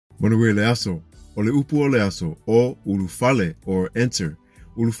Manuel aso, o le upu ole aso, o ulufale, or enter.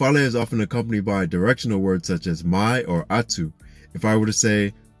 Ulufale is often accompanied by directional words such as mai or atu. If I were to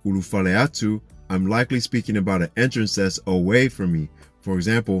say ulufale atu, I'm likely speaking about an entrance that's away from me. For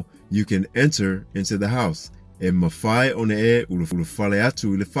example, you can enter into the house. E mawhai one e ulufale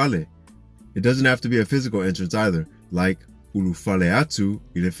atu ilefale. It doesn't have to be a physical entrance either, like ulufale atu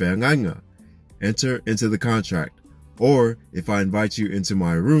ilefeanganga. Enter into the contract. Or if I invite you into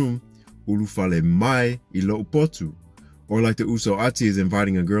my room, ulufale mai ilo upotu. Or like the Uso Ati is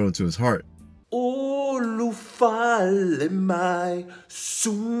inviting a girl into his heart. Ulufale mai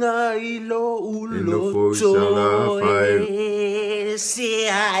sunga ilo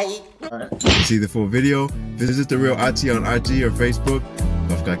To see the full video, visit The Real Ati on IG or Facebook.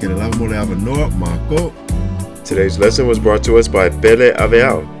 Today's lesson was brought to us by Pele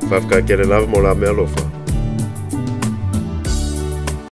Aveal.